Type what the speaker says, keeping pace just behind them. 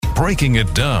Breaking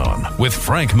It Down with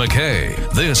Frank McKay.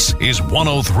 This is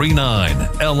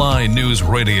 103.9 LI News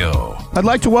Radio. I'd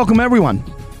like to welcome everyone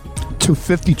to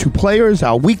 52 Players,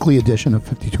 our weekly edition of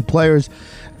 52 Players.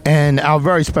 And our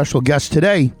very special guest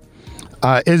today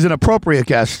is an appropriate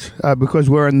guest because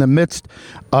we're in the midst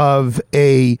of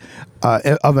an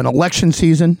election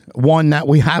season, one that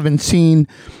we haven't seen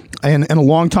in a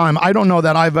long time. I don't know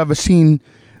that I've ever seen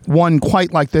one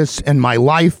quite like this in my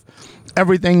life.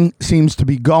 Everything seems to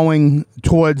be going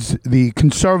towards the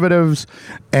conservatives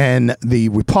and the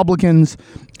Republicans,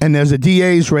 and there's a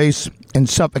DA's race in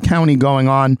Suffolk County going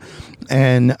on,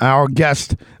 and our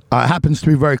guest happens to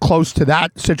be very close to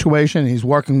that situation. He's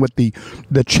working with the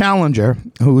challenger,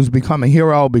 who's become a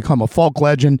hero, become a folk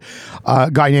legend,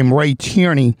 a guy named Ray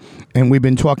Tierney, and we've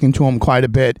been talking to him quite a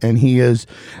bit, and he is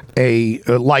a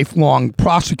lifelong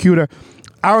prosecutor.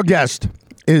 Our guest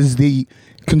is the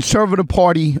Conservative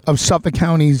Party of Suffolk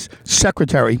County's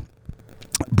secretary,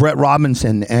 Brett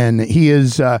Robinson, and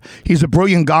he's a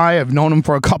brilliant guy. I've known him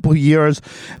for a couple of years,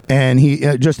 and he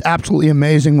just absolutely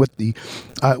amazing with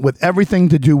everything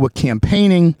to do with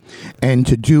campaigning and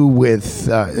to do with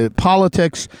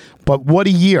politics. But what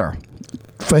a year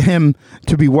for him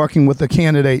to be working with a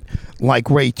candidate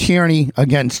like Ray Tierney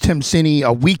against Tim Cini,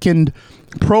 a weakened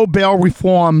pro-bail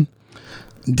reform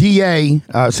DA,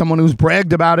 someone who's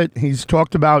bragged about it. He's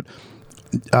talked about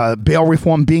bail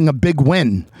reform being a big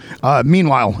win.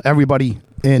 Meanwhile, everybody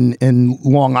in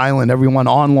Long Island, everyone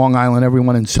on Long Island,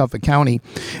 everyone in Suffolk County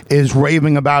is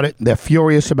raving about it. They're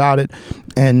furious about it.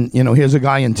 And, here's a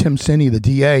guy in Tim Cini, the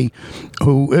DA,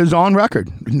 who is on record.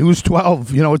 News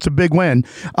 12, it's a big win.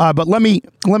 But let me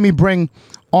bring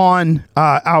on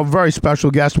our very special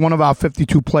guest, one of our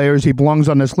 52 players. He belongs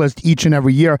on this list each and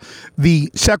every year, the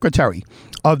secretary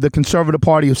of the Conservative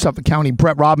Party of Suffolk County,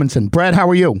 Brett Robinson. Brett, how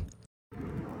are you?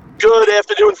 Good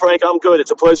afternoon, Frank. I'm good.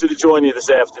 It's a pleasure to join you this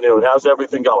afternoon. How's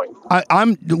everything going?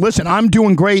 I'm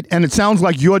doing great, and it sounds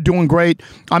like you're doing great.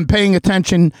 I'm paying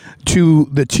attention to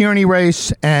the Tierney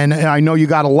race, and I know you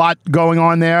got a lot going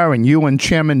on there, and you and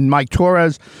Chairman Mike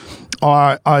Torres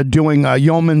are doing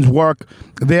yeoman's work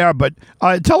there. But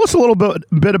tell us a little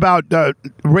bit about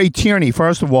Ray Tierney.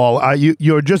 First of all,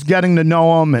 you're just getting to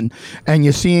know him, and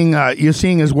you're seeing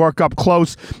his work up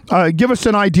close. Give us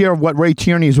an idea of what Ray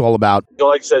Tierney is all about.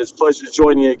 Like I said, it's a pleasure to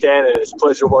join you again, and it's a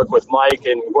pleasure to work with Mike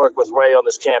and work with Ray on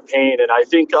this campaign. And I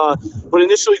think what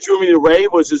initially drew me to Ray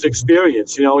was his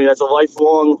experience. He has a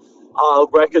lifelong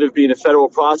record of being a federal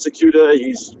prosecutor.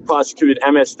 He's prosecuted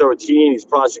MS-13. He's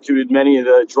prosecuted many of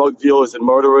the drug dealers and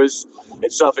murderers in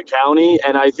Suffolk County.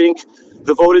 And I think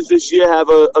the voters this year have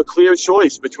a clear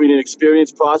choice between an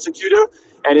experienced prosecutor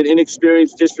and an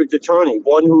inexperienced district attorney,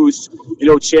 one who's,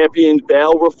 championed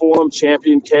bail reform,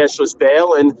 championed cashless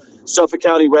bail, and Suffolk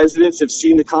County residents have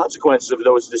seen the consequences of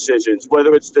those decisions,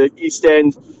 whether it's the East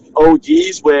End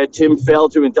ODs where Tim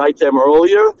failed to indict them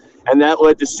earlier, and that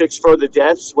led to 6 further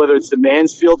deaths, whether it's the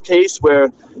Mansfield case where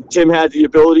Tim had the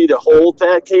ability to hold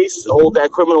that case, hold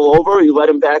that criminal over. He let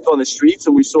him back on the streets,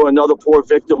 and we saw another poor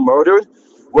victim murdered,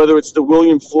 whether it's the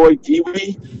William Floyd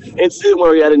Dewey incident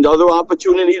where he had another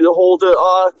opportunity to hold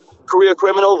a career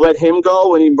criminal, let him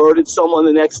go, and he murdered someone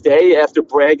the next day after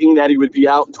bragging that he would be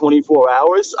out in 24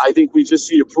 hours. I think we just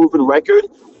see a proven record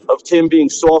of Tim being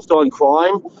soft on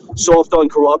crime, soft on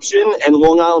corruption, and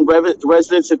Long Island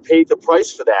residents have paid the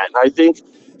price for that. And I think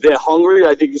they're hungry.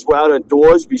 I think as we're out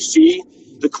indoors, we see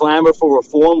the clamor for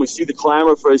reform. We see the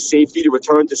clamor for his safety to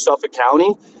return to Suffolk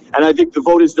County. And I think the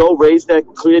voters, though, raised that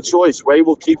clear choice. Ray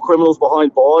will keep criminals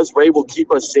behind bars. Ray will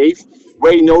keep us safe.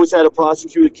 Ray knows how to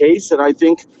prosecute a case, and I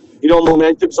think,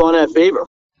 momentum's on our favor.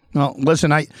 Well,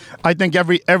 listen, I think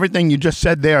everything you just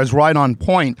said there is right on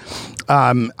point.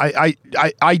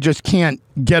 I just can't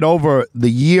get over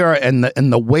the year and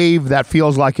the wave that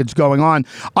feels like it's going on.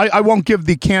 I won't give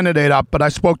the candidate up, but I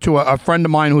spoke to a friend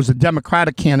of mine who's a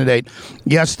Democratic candidate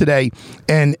yesterday,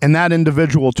 and that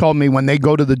individual told me when they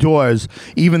go to the doors,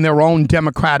 even their own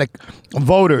Democratic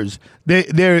voters,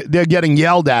 they're getting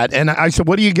yelled at. And I said,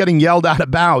 what are you getting yelled at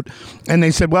about? And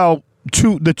they said, well,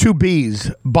 the two B's,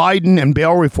 Biden and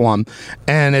bail reform,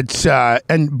 and it's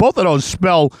and both of those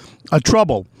spell a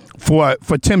trouble for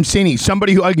Tim Cini,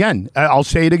 somebody who, again, I'll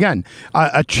say it again,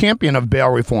 a champion of bail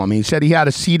reform. He said he had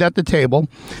a seat at the table,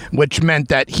 which meant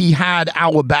that he had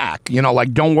our back.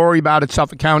 Don't worry about it,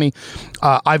 Suffolk County,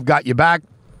 I've got your back.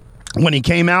 When he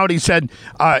came out, he said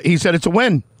it's a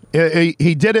win.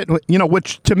 He did it,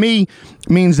 which to me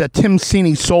means that Tim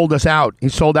Cini sold us out. He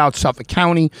sold out Suffolk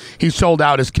County. He sold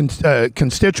out his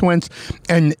constituents.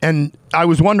 And I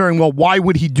was wondering, well, why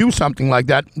would he do something like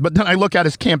that? But then I look at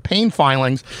his campaign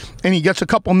filings, and he gets a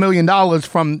couple $1 million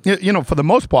from, for the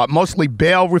most part, mostly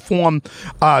bail reform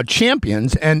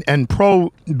champions and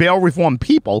pro bail reform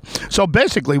people. So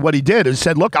basically what he did is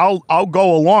said, look, I'll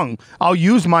go along. I'll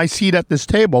use my seat at this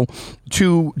table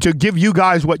to give you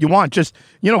guys what you want. Just,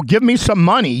 give me some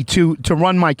money to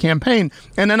run my campaign,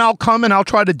 and then I'll come and I'll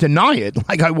try to deny it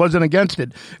like I wasn't against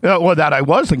it, or that I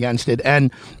was against it.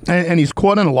 And he's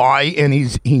caught in a lie, and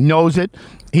he knows it.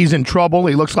 He's in trouble.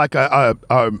 He looks like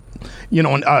an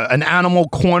animal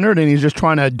cornered, and he's just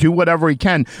trying to do whatever he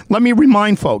can. Let me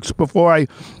remind folks before I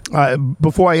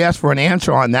ask for an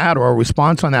answer on that or a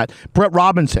response on that. Brett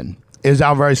Robinson is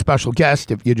our very special guest.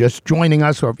 If you're just joining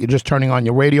us or if you're just turning on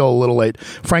your radio a little late,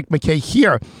 Frank McKay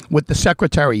here with the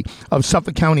secretary of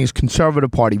Suffolk County's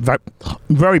Conservative Party,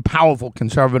 very powerful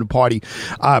Conservative Party,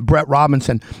 Brett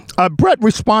Robinson. Brett,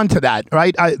 respond to that,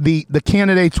 right? The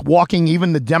candidates walking,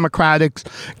 even the Democratic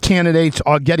candidates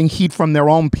are getting heat from their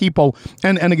own people.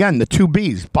 And again, the two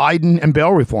Bs, Biden and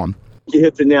bail reform. You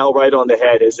hit the nail right on the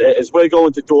head. As we're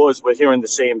going to doors, we're hearing the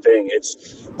same thing. It's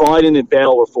Biden and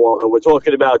bail reform, and we're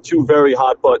talking about two very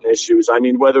hot-button issues. I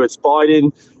mean, whether it's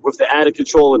Biden with the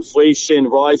out-of-control inflation,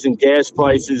 rising gas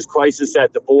prices, crisis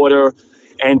at the border,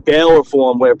 and bail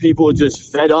reform, where people are just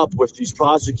fed up with these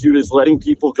prosecutors letting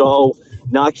people go,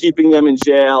 not keeping them in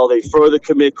jail. They further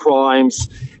commit crimes.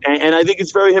 And I think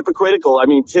it's very hypocritical. I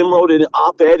mean, Tim wrote an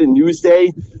op-ed in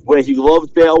Newsday where he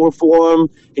loved bail reform.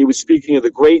 He was speaking of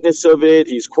the greatness of it.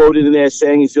 He's quoted in there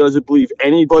saying he doesn't believe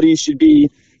anybody should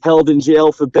be held in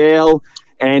jail for bail.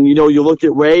 And, you look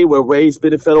at Ray, where Ray's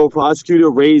been a federal prosecutor.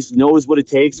 Ray knows what it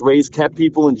takes. Ray's kept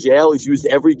people in jail. He's used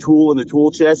every tool in the tool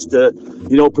chest to,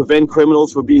 prevent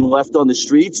criminals from being left on the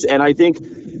streets. And I think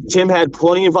Tim had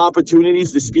plenty of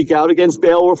opportunities to speak out against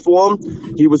bail reform.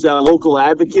 He was a local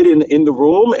advocate in the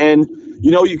room. And,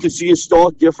 you can see a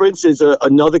stark difference is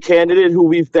another candidate who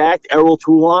we've backed, Errol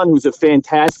Toulon, who's a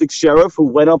fantastic sheriff who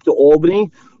went up to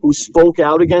Albany, who spoke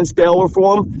out against bail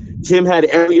reform. Tim had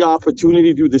every opportunity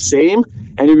to do the same,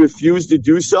 and he refused to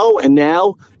do so. And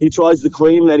now he tries to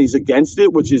claim that he's against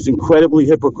it, which is incredibly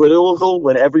hypocritical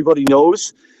when everybody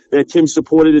knows that Tim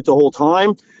supported it the whole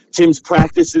time. Tim's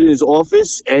practiced it in his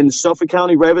office, and Suffolk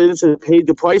County residents have paid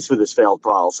the price for this failed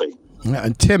policy.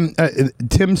 Tim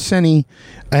Cini,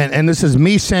 and this is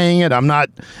me saying it. I'm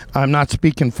not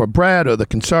speaking for Brad or the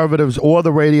conservatives or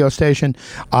the radio station.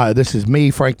 This is me,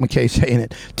 Frank McKay, saying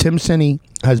it. Tim Cini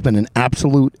has been an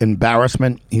absolute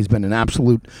embarrassment. He's been an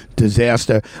absolute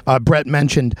disaster. Brett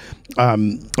mentioned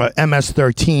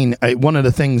MS-13. One of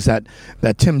the things that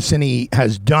Tim Cini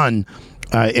has done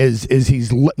is he's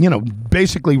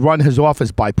basically run his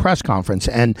office by press conference,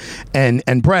 and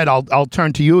Brett, I'll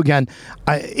turn to you again.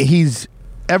 He's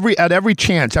at every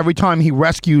chance, every time he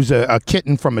rescues a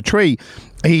kitten from a tree,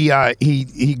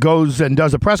 he goes and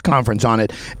does a press conference on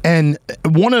it. And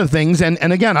one of the things, and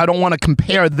again, I don't want to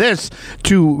compare this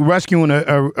to rescuing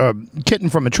a kitten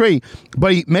from a tree,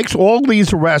 but he makes all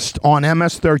these arrests on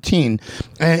MS-13,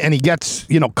 and he gets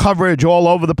coverage all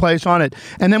over the place on it,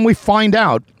 and then we find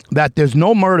out that there's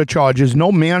no murder charges,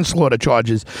 no manslaughter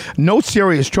charges, no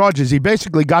serious charges. He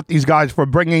basically got these guys for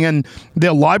bringing in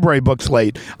their library books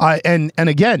late. And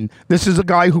again, this is a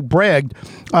guy who bragged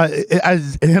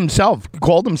as himself,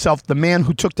 called himself the man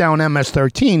who took down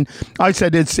MS-13. I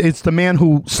said it's the man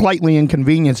who slightly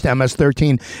inconvenienced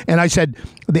MS-13. And I said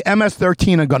the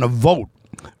MS-13 are going to vote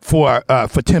for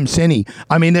Tim Cini.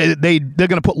 I mean, they're going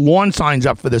to put lawn signs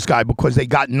up for this guy because they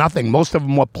got nothing. Most of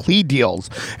them were plea deals,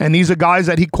 and these are guys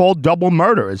that he called double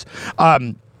murderers.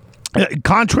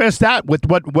 Contrast that with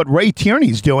what Ray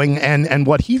Tierney's doing and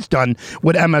what he's done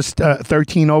with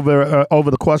MS-13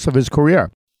 over the course of his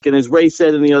career. And as Ray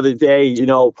said the other day,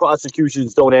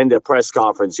 prosecutions don't end at press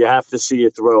conference. You have to see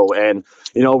it through. And,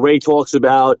 Ray talks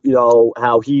about,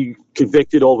 how he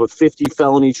convicted over 50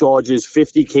 felony charges,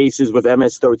 50 cases with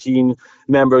MS-13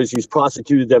 members. He's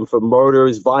prosecuted them for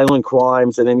murders, violent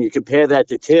crimes. And then you compare that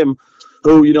to Tim,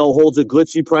 who, holds a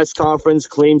glitzy press conference,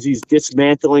 claims he's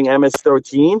dismantling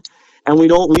MS-13. And we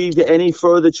don't lead to any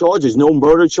further charges, no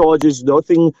murder charges,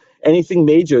 anything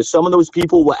major. Some of those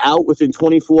people were out within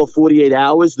 24, 48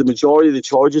 hours. The majority of the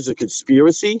charges are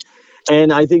conspiracy.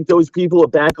 And I think those people are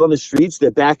back on the streets.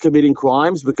 They're back committing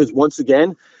crimes because, once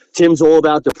again, Tim's all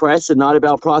about the press and not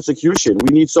about prosecution.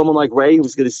 We need someone like Ray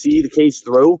who's going to see the case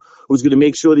through, who's going to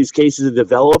make sure these cases are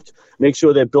developed, make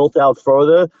sure they're built out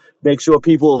further, make sure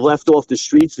people are left off the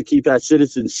streets to keep our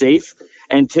citizens safe.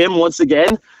 And Tim, once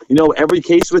again, every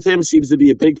case with him seems to be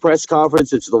a big press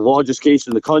conference. It's the largest case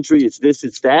in the country. It's this,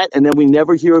 it's that. And then we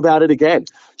never hear about it again.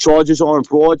 Charges aren't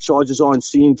brought. Charges aren't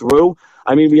seen through.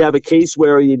 I mean, we have a case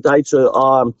where he indicts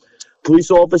a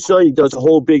police officer. He does a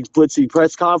whole big blitzy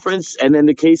press conference, and then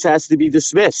the case has to be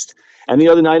dismissed. And the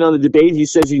other night on the debate, he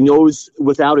says he knows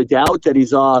without a doubt that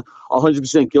he's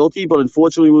 100% guilty. But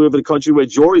unfortunately, we live in a country where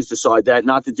juries decide that,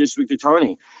 not the district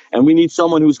attorney. And we need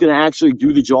someone who's going to actually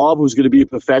do the job, who's going to be a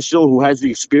professional, who has the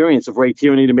experience of Ray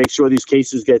Tierney to make sure these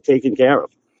cases get taken care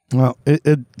of. Well,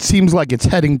 it seems like it's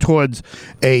heading towards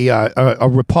a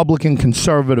Republican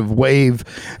conservative wave,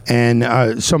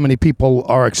 and so many people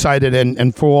are excited,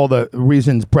 and for all the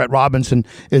reasons Brett Robinson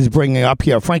is bringing up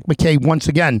here. Frank MacKay, once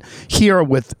again, here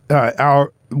with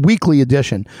our weekly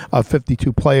edition of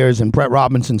 52 Players, and Brett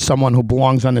Robinson, someone who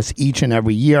belongs on this each and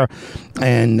every year.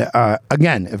 And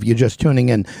again, if you're just tuning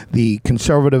in, the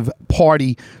Conservative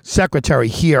Party Secretary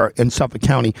here in Suffolk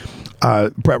County,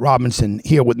 Brett Robinson,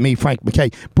 here with me, Frank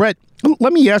MacKay. Brett,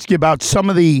 let me ask you about some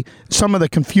of the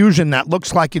confusion that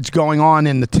looks like it's going on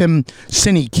in the Tim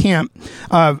Sini camp.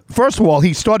 First of all,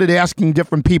 he started asking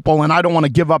different people, and I don't want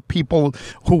to give up people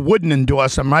who wouldn't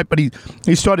endorse him, right? But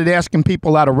he started asking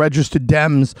people that are registered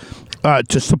Dems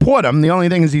to support him. The only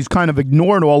thing is he's kind of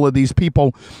ignored all of these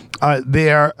people,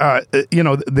 their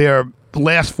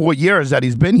last 4 years that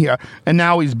he's been here, and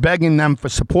now he's begging them for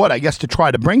support, I guess, to try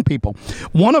to bring people.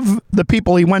 One of the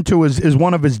people he went to is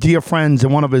one of his dear friends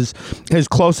and one of his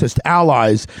closest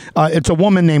allies. It's a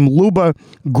woman named Luba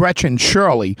Gretchen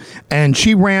Shirley, and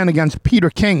she ran against Peter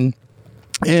King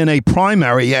in a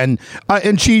primary, and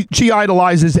she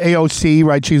idolizes AOC,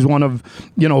 right? She's one of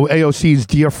AOC's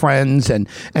dear friends, and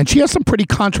she has some pretty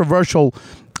controversial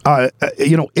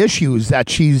issues that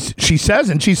she says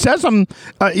them,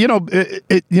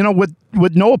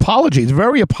 with no apologies,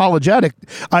 very apologetic,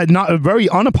 not very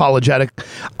unapologetic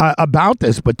about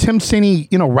this. But Tim Sini,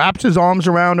 wraps his arms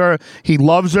around her. He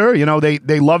loves her.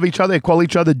 They love each other. They call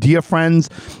each other dear friends.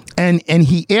 And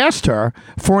he asked her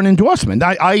for an endorsement.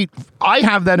 I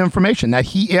have that information that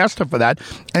he asked her for that,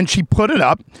 and she put it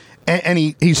up, and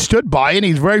he stood by it, and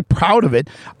he's very proud of it.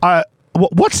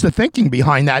 What's the thinking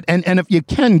behind that? And if you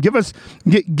can, give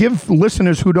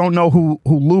listeners who don't know who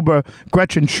Luba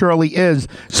Gretchen Shirley is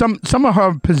some of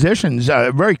her positions,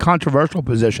 very controversial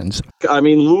positions. I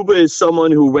mean, Luba is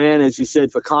someone who ran, as you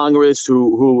said, for Congress,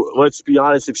 who let's be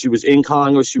honest, if she was in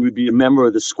Congress, she would be a member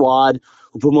of the squad,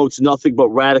 who promotes nothing but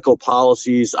radical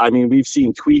policies. I mean, we've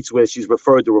seen tweets where she's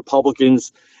referred to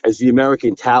Republicans as the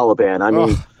American Taliban. I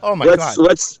mean, God.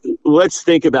 Let's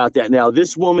think about that now.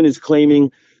 This woman is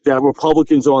claiming that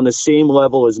Republicans are on the same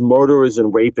level as murderers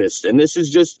and rapists. And this is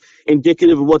just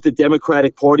indicative of what the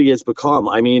Democratic Party has become.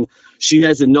 I mean, she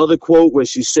has another quote where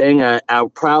she's saying our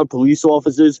proud police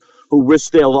officers who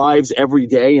risk their lives every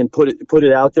day and put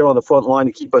it out there on the front line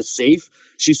to keep us safe.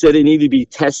 She said they need to be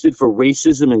tested for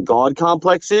racism and God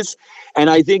complexes. And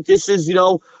I think this is,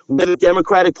 where the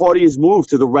Democratic Party has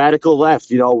moved to the radical left.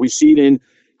 We see it in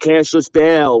cashless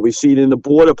bail. We see it in the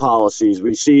border policies.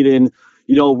 We see it in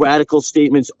radical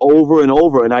statements over and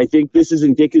over. And I think this is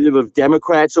indicative of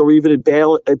Democrats or even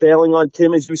bailing on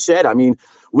Tim, as you said. I mean,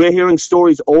 we're hearing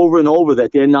stories over and over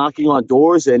that they're knocking on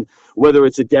doors, and whether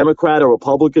it's a Democrat, a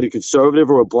Republican, a conservative,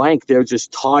 or a blank, they're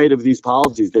just tired of these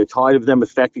policies. They're tired of them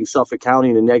affecting Suffolk County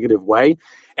in a negative way.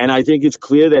 And I think it's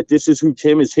clear that this is who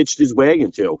Tim has hitched his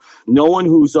wagon to. No one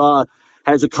who's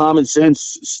has a common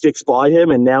sense sticks by him,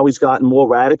 and now he's gotten more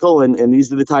radical, and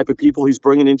these are the type of people he's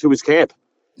bringing into his camp.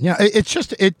 Yeah, it's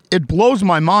just it blows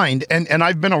my mind, and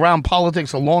I've been around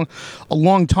politics a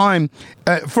long time.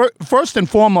 First and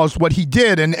foremost, what he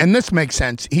did, and this makes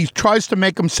sense, he tries to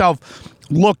make himself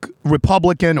look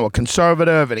Republican or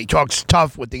conservative, and he talks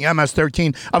tough with the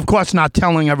MS-13. Of course, not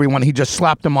telling everyone he just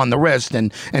slapped him on the wrist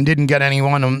and didn't get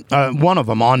one of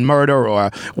them on murder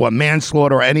or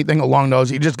manslaughter or anything along those.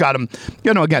 He just got him,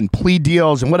 again, plea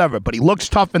deals and whatever. But he looks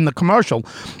tough in the commercial,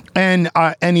 and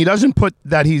he doesn't put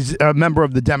that he's a member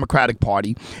of the Democratic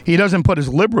Party. He doesn't put his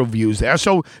liberal views there.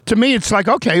 So to me, it's like,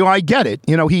 okay, well, I get it.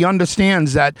 He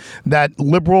understands that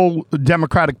liberal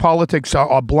Democratic politics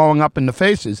are blowing up in the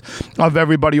faces of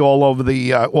everybody all over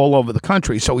the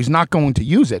country, so he's not going to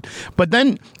use it. But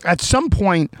then at some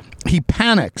point he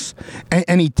panics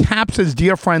and he taps his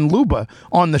dear friend Luba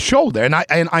on the shoulder, and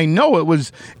I know it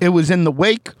was in the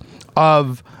wake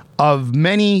of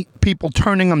many people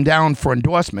turning him down for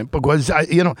endorsement because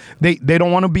they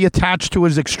don't want to be attached to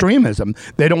his extremism.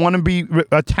 They don't want to be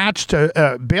attached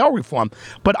to bail reform.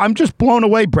 But I'm just blown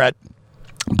away, Brett,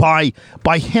 by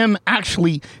him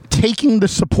actually taking the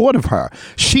support of her.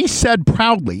 She said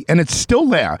proudly, and it's still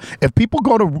there. If people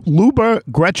go to Luba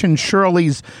Gretchen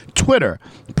Shirley's Twitter,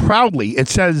 proudly, it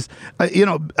says,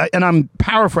 and I'm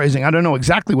paraphrasing, I don't know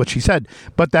exactly what she said,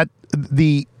 but that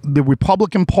the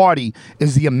Republican Party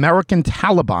is the American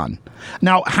Taliban.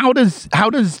 Now, how does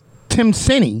Tim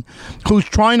Sinney, who's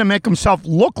trying to make himself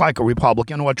look like a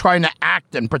Republican or trying to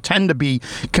act and pretend to be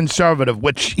conservative,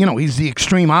 which, he's the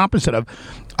extreme opposite of,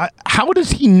 how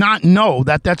does he not know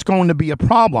that that's going to be a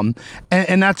problem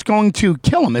and that's going to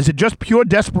kill him? Is it just pure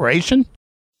desperation?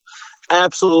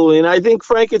 Absolutely. And I think,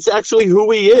 Frank, it's actually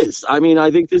who he is. I mean,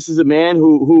 I think this is a man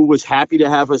who was happy to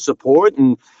have her support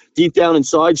and deep down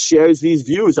inside shares these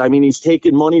views. I mean, he's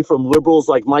taken money from liberals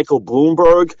like Michael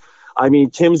Bloomberg. I mean,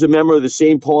 Tim's a member of the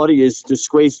same party as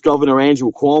disgraced Governor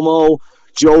Andrew Cuomo,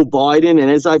 Joe Biden. And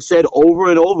as I've said over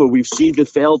and over, we've seen the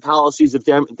failed policies of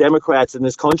Democrats in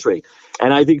this country.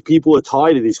 And I think people are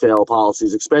tired of these failed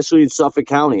policies, especially in Suffolk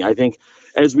County. I think,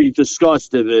 as we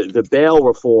discussed, the bail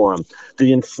reform,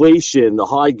 the inflation, the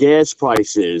high gas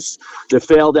prices, the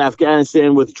failed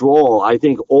Afghanistan withdrawal, I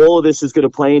think all of this is going to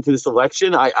play into this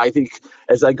election. I think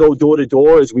as I go door to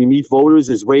door, as we meet voters,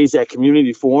 as raised at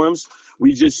community forums,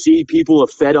 we just see people are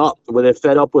fed up. They're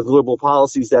fed up with liberal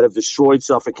policies that have destroyed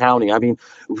Suffolk County. I mean,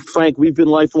 Frank, we've been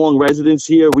lifelong residents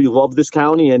here. We love this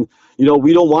county, and,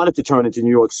 we don't want it to turn into New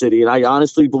York City. And I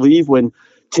honestly believe when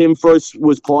Tim first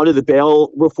was part of the bail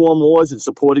reform laws and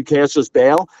supported cashless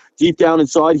bail, deep down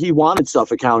inside, he wanted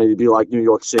Suffolk County to be like New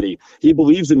York City. He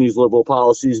believes in these liberal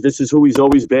policies. This is who he's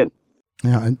always been.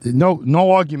 Yeah,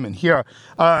 no argument here.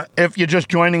 If you're just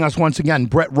joining us once again,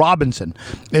 Brett Robinson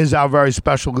is our very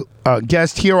special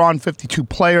guest here on 52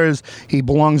 Players. He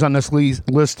belongs on this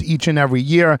list each and every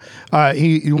year.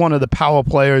 He's one of the power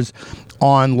players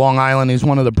on Long Island. He's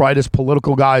one of the brightest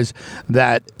political guys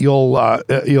that you'll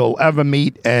ever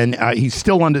meet, and he's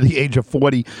still under the age of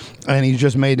 40, and he's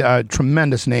just made a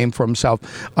tremendous name for himself.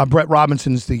 Brett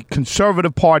Robinson is the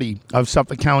Conservative Party of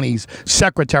Suffolk County's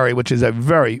secretary, which is a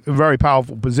very, very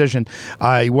powerful position.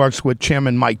 He works with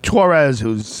Chairman Mike Torres,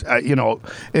 who's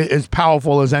as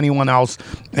powerful as anyone else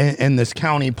in this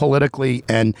county politically,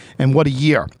 and what a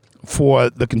year for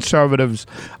the Conservatives,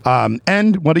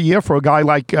 and what a year for a guy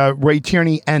like Ray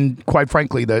Tierney, and quite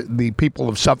frankly, the people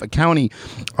of Suffolk County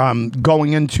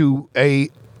going into a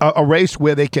race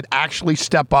where they could actually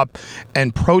step up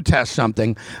and protest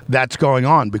something that's going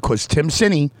on, because Tim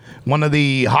Sinney, one of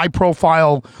the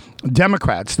high-profile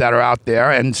Democrats that are out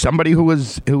there, and somebody who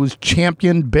was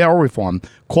championed bail reform,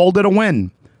 called it a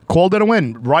win.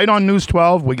 Right on News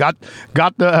 12. We got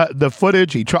the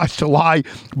footage. He tries to lie,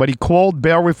 but he called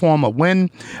bail reform a win.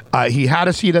 He had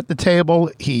a seat at the table.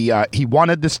 He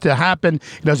wanted this to happen.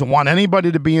 He doesn't want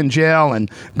anybody to be in jail, and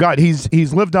God,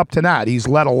 he's lived up to that. He's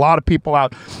let a lot of people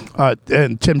out,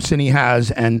 and Tim Sinney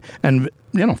has, and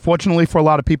fortunately for a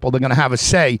lot of people, they're going to have a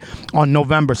say on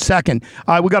November 2nd.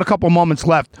 We got a couple moments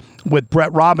left with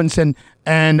Brett Robinson,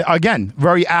 and again,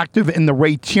 very active in the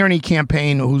Ray Tierney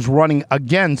campaign, who's running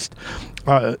against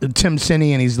Tim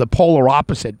Sinney, and he's the polar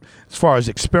opposite as far as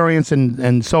experience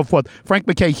and so forth. Frank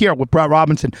McKay here with Brett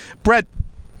Robinson. Brett,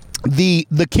 the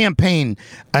campaign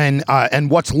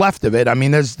and what's left of it. I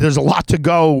mean, there's a lot to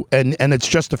go, and it's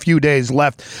just a few days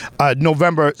left.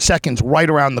 November 2nd's right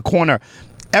around the corner.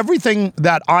 Everything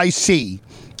that I see,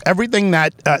 everything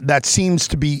that seems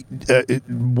to be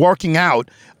working out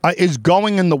is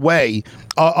going in the way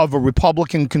of a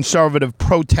Republican conservative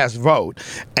protest vote.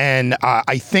 And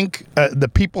I think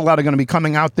the people that are going to be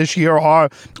coming out this year are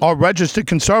registered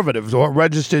conservatives or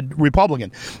registered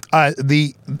Republican.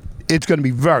 It's going to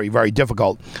be very, very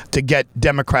difficult to get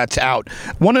Democrats out.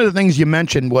 One of the things you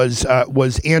mentioned was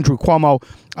Andrew Cuomo.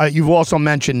 You've also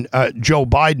mentioned Joe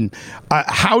Biden.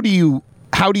 How do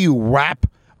you wrap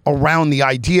around the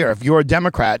idea, if you're a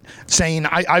Democrat, saying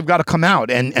I've got to come out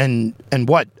and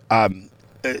what I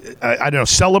don't know,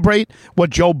 celebrate what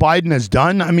Joe Biden has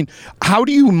done? I mean, how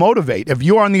do you motivate, if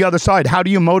you're on the other side? How do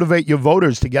you motivate your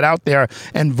voters to get out there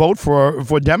and vote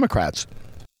for Democrats?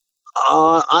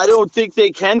 I don't think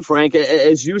they can, Frank.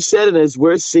 As you said, and as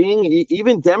we're seeing,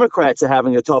 even Democrats are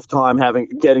having a tough time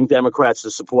getting Democrats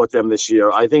to support them this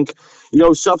year. I think,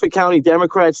 Suffolk County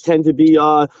Democrats tend to be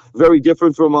very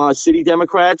different from city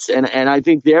Democrats, and I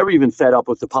think they're even fed up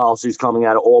with the policies coming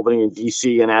out of Albany and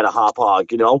D.C. and out of Hop Hog.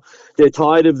 They're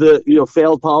tired of the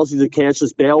failed policies of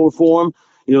cashless bail reform.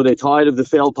 They're tired of the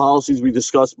failed policies we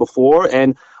discussed before.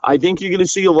 And I think you're going to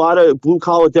see a lot of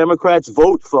blue-collar Democrats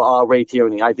vote for Ray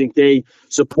Tierney. I think they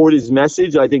support his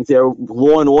message. I think they're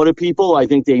law and order people. I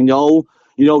think they know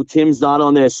Tim's not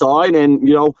on their side. And,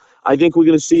 I think we're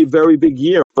going to see a very big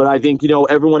year. But I think,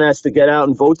 everyone has to get out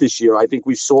and vote this year. I think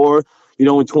we saw, in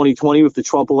 2020 with the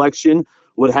Trump election,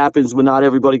 what happens when not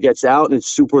everybody gets out. And it's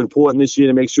super important this year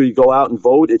to make sure you go out and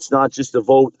vote. It's not just a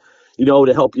vote,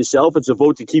 to help yourself. It's a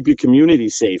vote to keep your community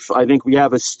safe. I think we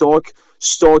have a stark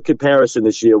comparison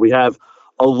this year. We have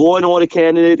a law and order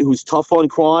candidate who's tough on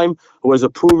crime, who has a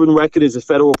proven record as a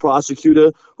federal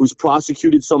prosecutor, who's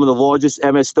prosecuted some of the largest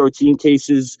MS-13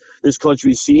 cases this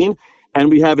country's seen. And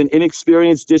we have an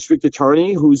inexperienced district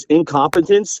attorney whose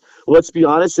incompetence, let's be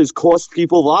honest, has cost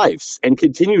people lives and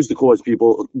continues to cause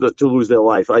people to lose their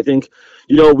life. I think,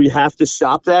 we have to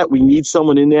stop that. We need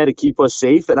someone in there to keep us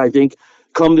safe. And I think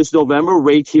come this November,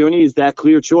 Ray Tierney is that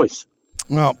clear choice.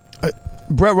 Well,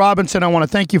 Brett Robinson, I want to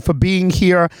thank you for being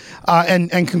here, and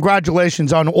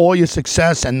congratulations on all your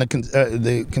success and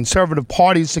the Conservative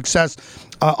Party's success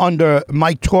under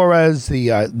Mike Torres,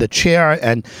 the chair,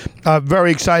 and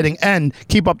very exciting. And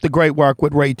keep up the great work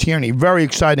with Ray Tierney. Very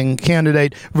exciting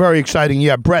candidate, very exciting.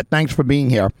 Yeah, Brett, thanks for being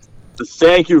here.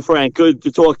 Thank you, Frank. Good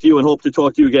to talk to you, and hope to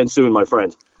talk to you again soon, my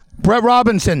friend. Brett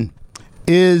Robinson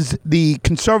is the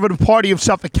Conservative Party of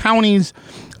Suffolk County's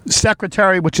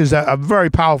secretary, which is a very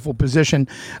powerful position,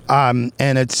 and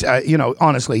it's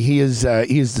honestly he is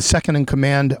the second in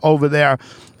command over there,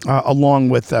 along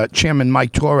with Chairman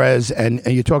Mike Torres, and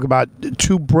you talk about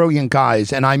two brilliant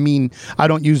guys, and I mean I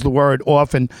don't use the word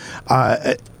often,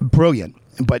 brilliant.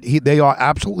 But they are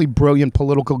absolutely brilliant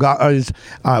political guys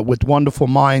with wonderful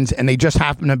minds, and they just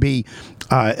happen to be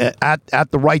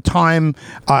at the right time,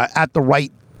 at the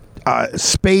right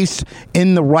space,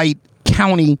 in the right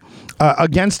county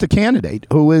against a candidate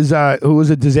who is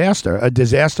a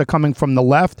disaster coming from the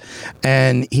left,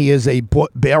 and he is a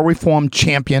bail reform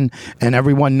champion, and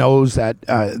everyone knows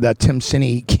that Tim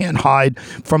Sinney can't hide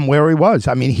from where he was.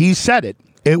 I mean, he said it.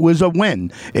 It was a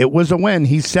win. It was a win.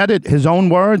 He said it, his own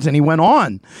words, and he went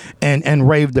on and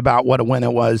raved about what a win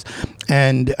it was.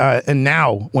 And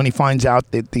now, when he finds out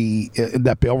that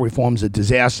that bail reform's a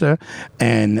disaster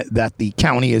and that the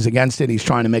county is against it, he's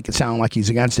trying to make it sound like he's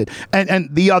against it. And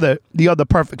the other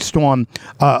perfect storm,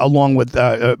 along with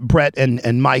Brett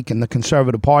and Mike and the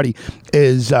Conservative Party,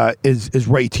 is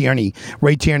Ray Tierney.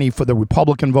 Ray Tierney for the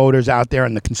Republican voters out there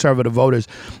and the Conservative voters.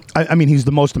 I mean, he's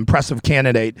the most impressive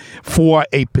candidate for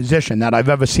a position that I've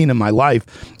ever seen in my life.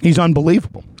 He's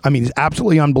unbelievable. I mean, he's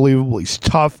absolutely unbelievable. He's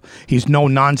tough. He's no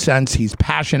nonsense. He's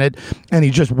passionate, and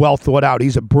he's just well thought out.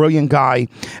 He's a brilliant guy,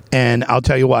 and I'll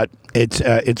tell you what,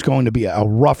 it's going to be a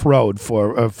rough road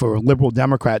for liberal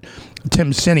Democrat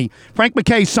Tim Sinney. Frank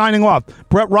McKay signing off.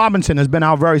 Brett Robinson has been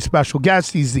our very special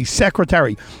guest. He's the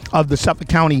secretary of the Suffolk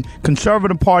County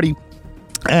Conservative Party,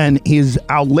 and he's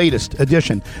our latest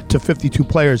addition to 52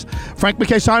 Players. Frank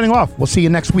McKay signing off. We'll see you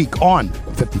next week on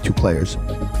 52 Players.